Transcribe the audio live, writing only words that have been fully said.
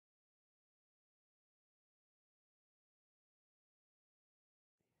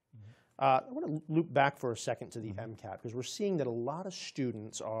I want to loop back for a second to the MCAT, because we're seeing that a lot of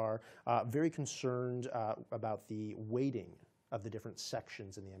students are very concerned about the weighting of the different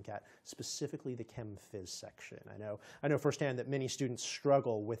sections in the MCAT, specifically the Chem Phys section. I know firsthand that many students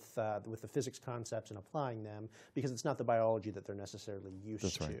struggle with the physics concepts and applying them because it's not the biology that they're necessarily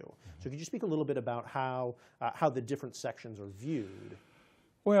used to. Right. So could you speak a little bit about how the different sections are viewed?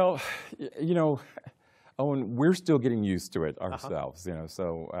 Well, you know, Owen, we're still getting used to it ourselves, you know,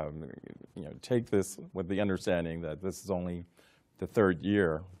 so, you know, take this with the understanding that this is only the third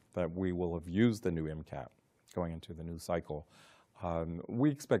year that we will have used the new MCAT going into the new cycle. We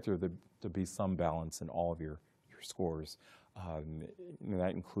expect there to be some balance in all of your scores. You know,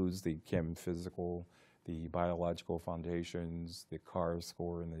 that includes the chem physical, the biological foundations, the CAR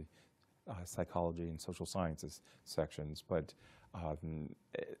score, and the psychology and social sciences sections. But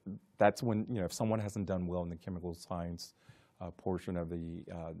that's when, you know, if someone hasn't done well in the chemical science portion of the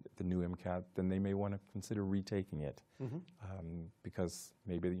new MCAT, then they may want to consider retaking it because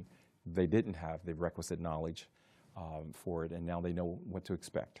maybe they didn't have the requisite knowledge for it, and now they know what to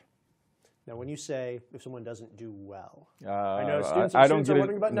expect. Now, when you say if someone doesn't do well, I know students are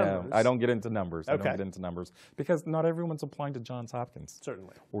wondering about numbers. No, I don't get into numbers. Okay. I don't get into numbers because not everyone's applying to Johns Hopkins.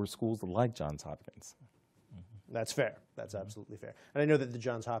 Certainly. Or schools like Johns Hopkins. That's fair. That's absolutely fair. And I know that the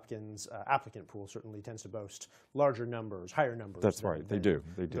Johns Hopkins applicant pool certainly tends to boast larger numbers, higher numbers. That's right. They do.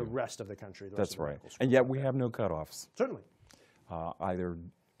 They do. The rest of the country. That's right. And yet we have no cutoffs. Certainly. Either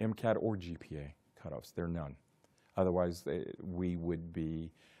MCAT or GPA cutoffs. There are none. Otherwise, we would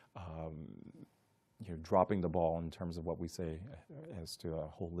be you know, dropping the ball in terms of what we say as to a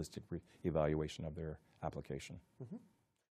holistic evaluation of their application.